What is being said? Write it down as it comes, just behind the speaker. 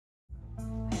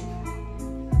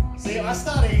See, I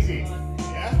start easy.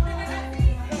 Yeah?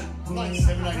 I'm not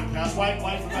intimidating cows. Wait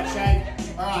for McShade.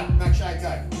 Alright, McShade,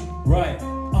 go. Right.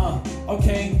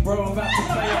 Okay, bro, I'm about to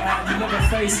play it out. You never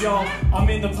face, y'all. I'm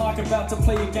in the park about to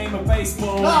play a game of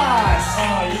baseball. Nice!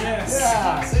 Oh, yes.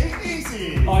 Yeah, see?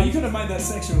 Easy. Oh, you could have made that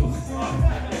sexual.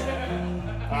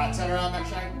 Alright, turn around,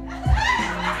 McShade.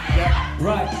 Yep.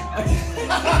 Right. Okay.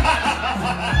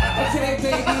 Okay,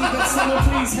 baby, but someone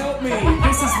please help me.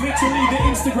 This is literally the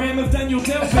Instagram of Daniel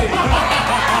Delpy.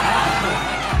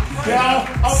 Yeah,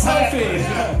 I'll pay Selfie. it.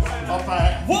 I'll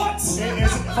pay it. What? It's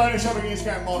photoshopping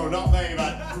Instagram model, not me,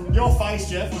 but your face,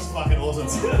 Jeff, was fucking awesome.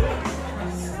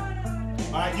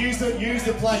 Alright, use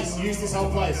the place. Use this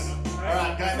whole place.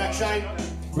 Alright, go back, Shane.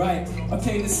 Right,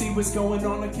 okay, let's see what's going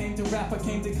on. I came to rap, I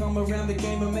came to come around the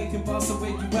game and make it bust the way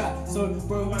you rap. So,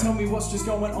 bro, tell me what's just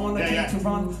going on. I came to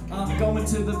run. I'm going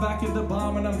to the back of the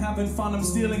bar and I'm having fun. I'm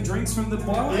stealing drinks from the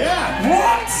bar. Yeah!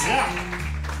 What?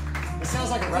 Yeah! It sounds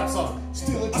like a rap song.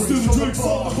 Stealing I steal the drinks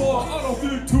from the bar. I don't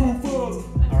think too fast.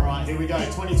 Alright, here we go.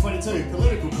 2022.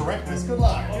 Political correctness. Good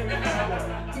luck.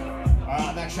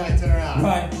 Alright, next shade, turn around.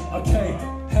 Right, okay,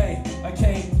 hey,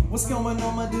 okay. What's going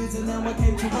on, my dudes? And now I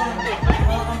came to run.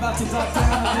 I'm about to duck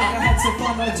down. I think I had some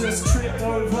fun. I just tripped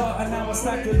over and now I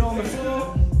stacked it on the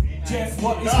floor. Jeff,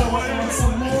 what is going on?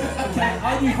 Some more? Okay,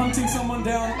 are you hunting someone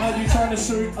down? Are you trying to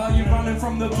shoot? Are you running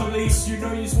from the police? You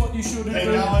know it's what you shouldn't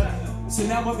do. So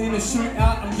now I'm in a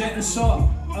shootout, I'm getting shot.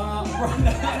 Right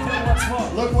now, what's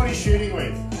what? Look what he's shooting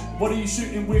with. What are you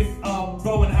shooting with?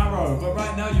 Bow and arrow. But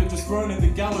right now you're just thrown in the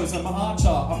gallows. I'm an archer.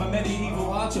 I'm a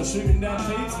medieval archer shooting down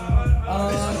peeps.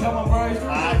 Come on, bro.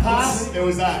 Pass. It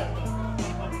was that.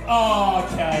 Oh,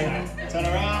 okay. Turn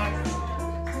around.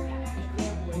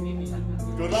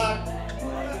 Good luck.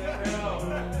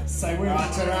 Say we're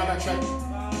Alright, turn around, back shake.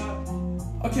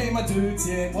 Okay, my dudes,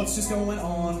 yeah, what's just going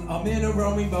on? I'm in a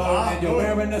rowing boat and you're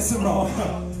wearing a sarong.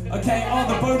 Okay,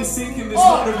 the boat is sinking, there's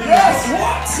not a yes!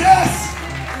 What? Yes!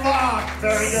 Fuck!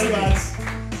 Very good, lads.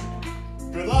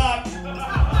 Good luck.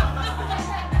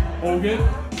 All good?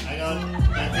 Hang on.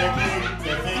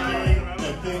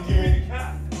 They're thinking.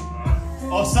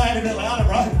 I'll say it a bit louder,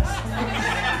 bro.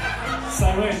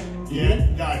 Say when? Yeah,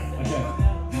 go.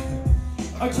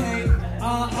 Okay,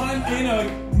 I'm in a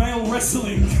male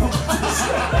wrestling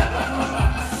competition.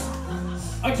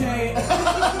 Okay,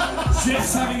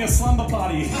 Jeff's having a slumber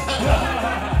party.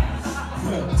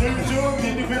 Do them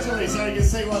individually so you can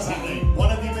see what's happening.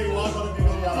 One of you be one of you be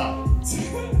the other.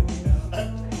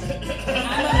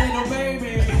 I'm a little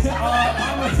baby.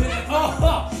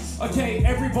 Okay,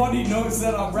 everybody knows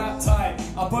that I rap tight.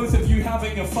 Are both of you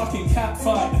having a fucking cat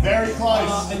fight? Very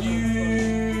close. Are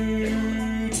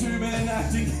you two men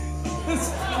acting?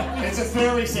 It's a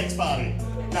furry sex party.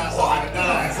 No, it's not.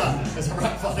 No, it's a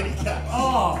rap fighting cat.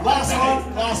 Oh, last one.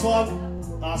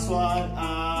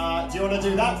 Do you want to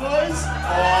do that, boys?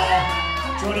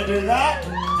 Or do you want to do that? Do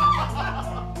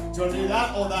you want to do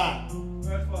that or that?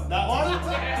 That one?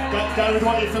 Go with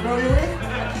what you're familiar with?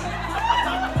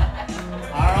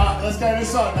 Alright, let's go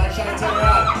this one. Make sure I turn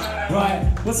around. Right,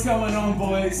 what's going on,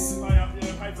 boys?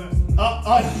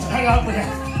 Hang on.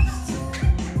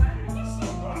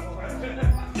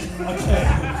 Okay.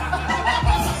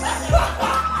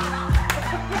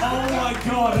 Oh my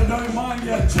god, I don't mind you.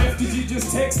 Jeff, did you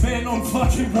just text Ben on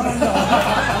fucking Grindr?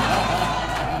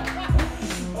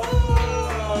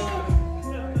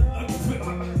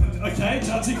 Okay,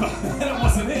 judging by that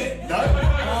wasn't it. No.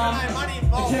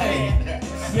 Okay.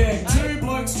 Yeah, two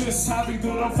blokes just having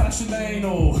good old-fashioned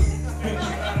anal.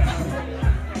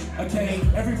 Okay,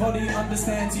 everybody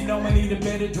understands, you know I need a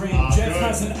better dream. Jeff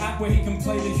has an app where he can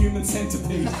play the human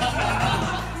centipede.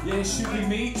 Yeah, should we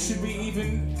meet? Should we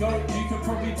even go? You can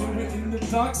probably do it in the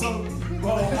dark, so...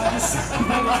 Well, I just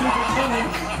better keep it coming.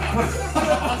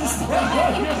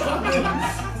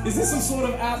 Is this some sort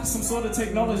of app, some sort of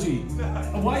technology?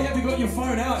 Why haven't you got your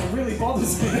phone out? It really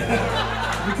bothers me.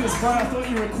 Because, bro, I thought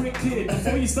you were a quick kid.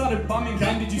 Before you started bumming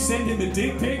him, did you send him a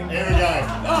dick pic? Here we go.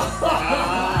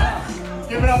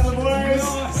 Give it up, the boys.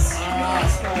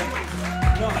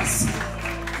 Nice.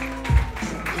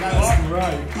 That's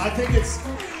great. I think it's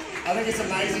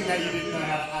amazing that you didn't know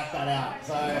how to act that out.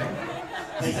 So,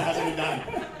 at least it hasn't been done.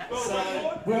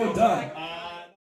 So, well done.